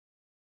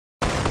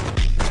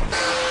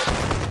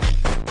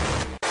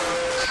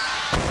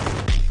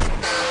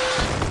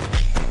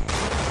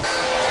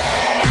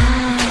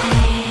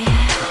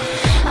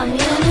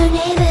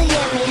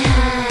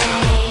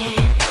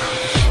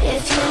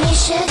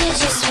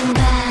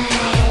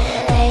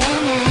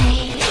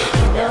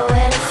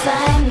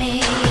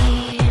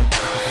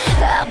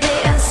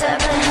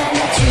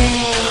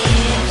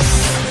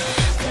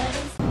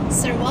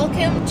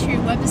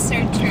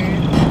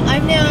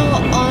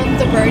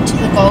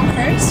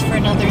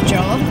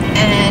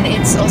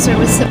also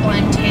with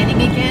Sublime Tanning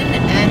again,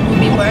 and we'll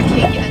be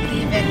working at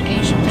the event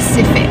Asia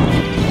Pacific,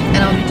 and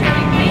I'll be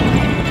doing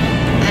makeup.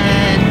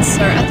 And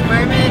so at the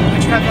moment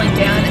we're travelling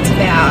down, it's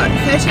about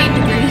 13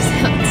 degrees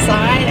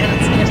outside and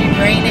it's going to be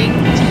raining,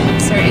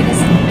 so it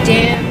is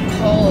damn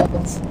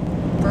cold.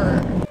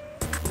 Brr.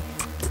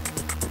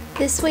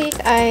 This week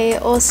I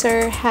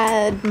also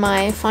had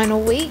my final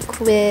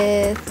week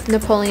with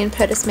Napoleon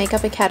Purtis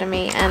Makeup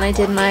Academy, and I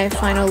did my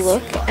final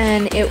look,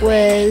 and it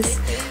was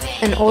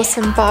an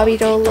awesome Barbie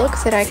doll look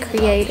that I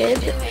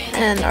created,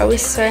 and I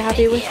was so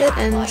happy with it,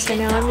 and so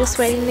now I'm just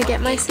waiting to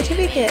get my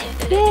certificate.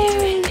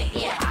 Yay!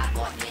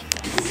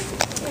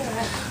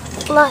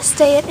 Last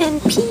day at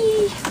NP!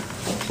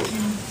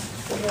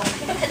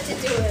 I had to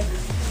do it.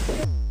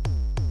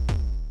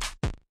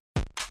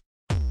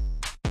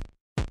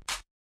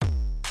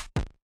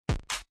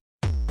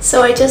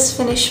 So I just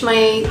finished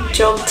my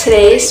job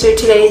today, so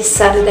today is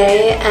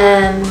Saturday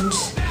and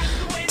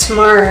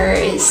tomorrow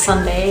is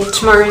Sunday.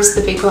 Tomorrow is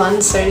the big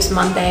one, so it's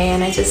Monday,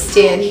 and I just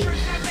did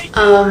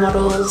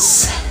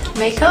model's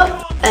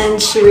makeup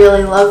and she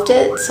really loved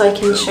it, so I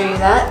can show you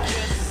that.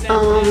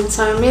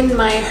 So I'm in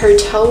my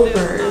hotel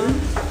room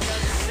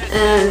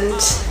and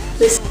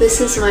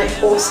this is my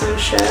awesome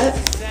shirt.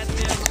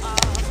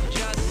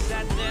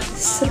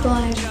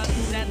 Sublime Tanning.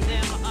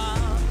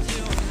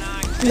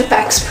 The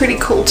back's pretty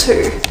cool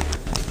too.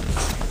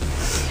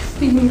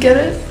 You can get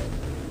it.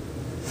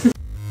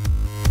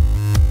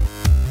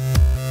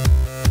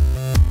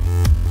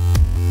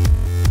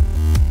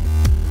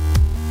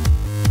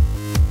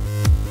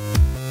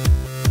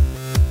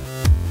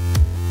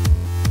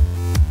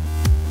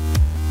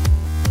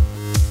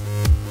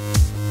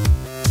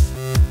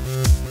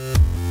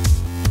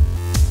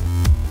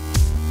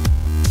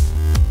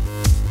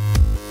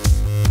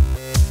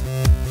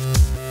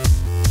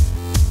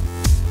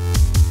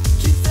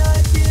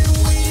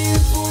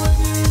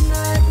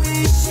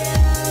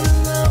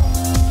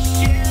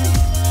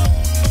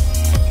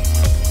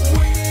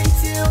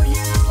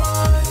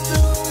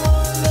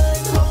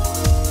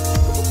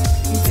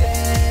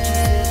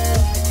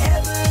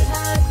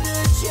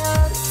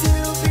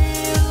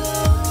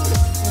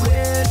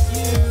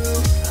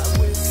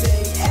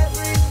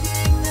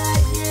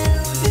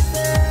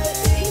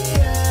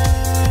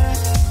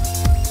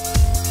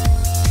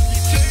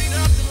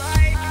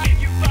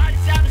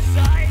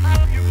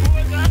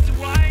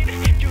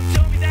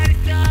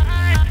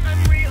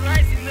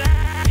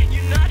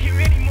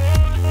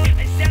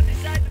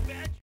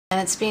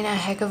 It's been a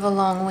heck of a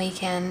long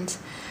weekend,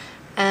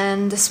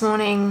 and this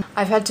morning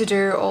I've had to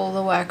do all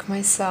the work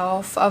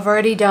myself. I've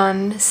already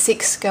done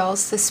 6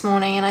 girls this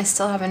morning and I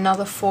still have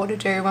another 4 to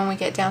do when we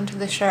get down to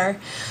the show,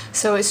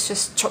 so it's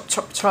just chop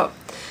chop chop,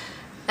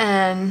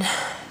 and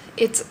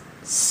it's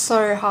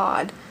so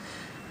hard,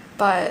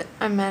 but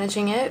I'm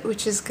managing it,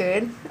 which is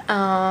good.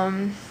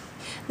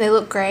 They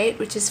look great,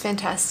 which is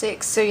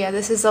fantastic. So yeah,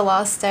 this is the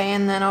last day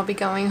and then I'll be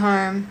going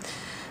home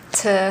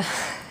to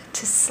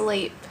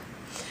sleep.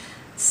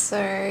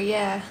 So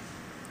yeah.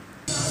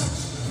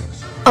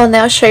 I'll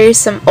now show you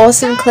some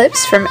awesome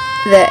clips from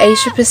the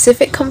Asia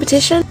Pacific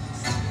competition.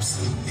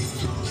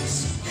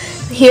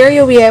 Here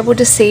you'll be able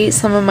to see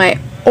some of my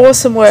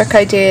awesome work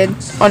I did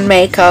on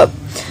makeup,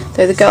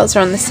 though the girls are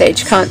on the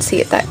stage, can't see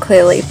it that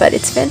clearly, but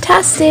it's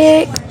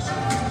fantastic.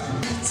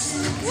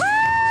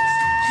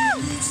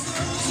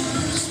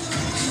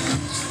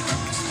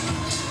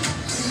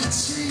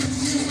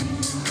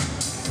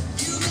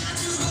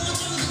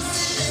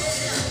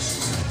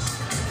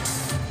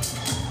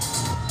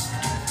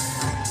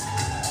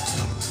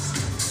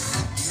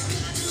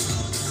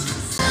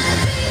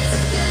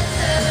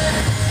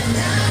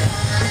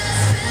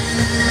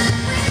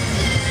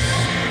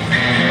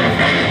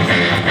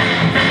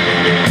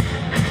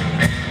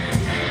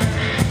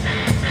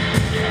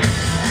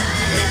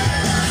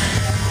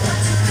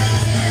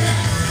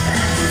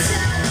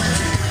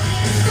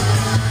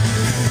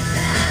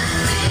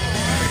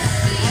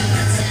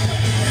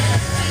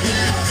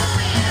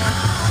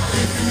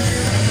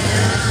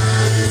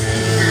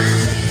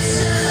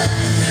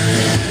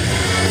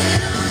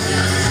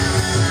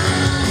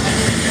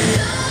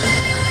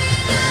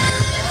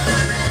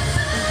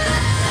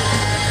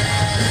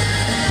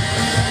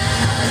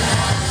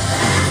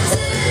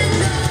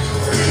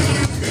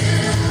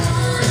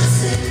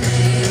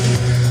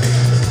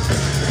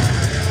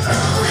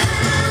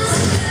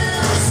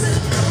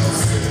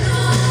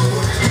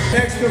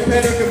 Next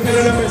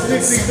competitor number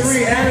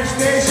 63,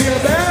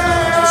 Anastasia Back!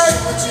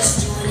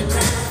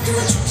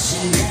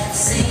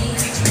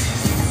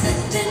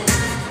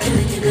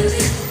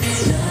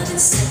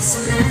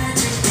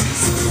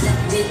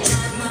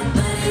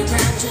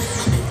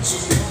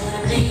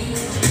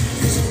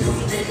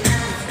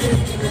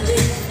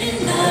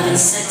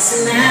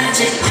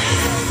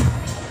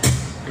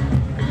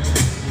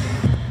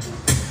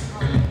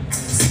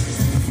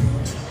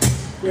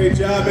 Great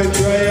job,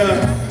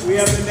 Andrea. We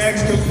have the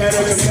next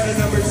competitor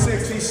number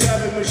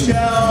 67,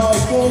 Michelle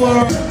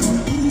Fuller.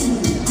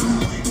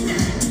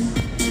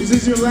 This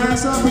is your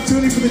last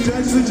opportunity for the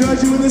judges to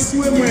judge you in the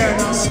swimwear.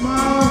 Now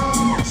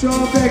smile, Show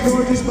off that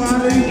gorgeous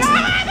body.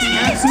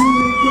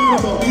 Absolutely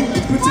incredible.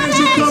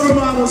 Potential cover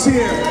models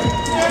here.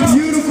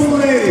 Beautiful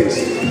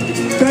ladies.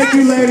 Thank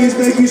you, ladies.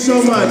 Thank you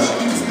so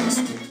much.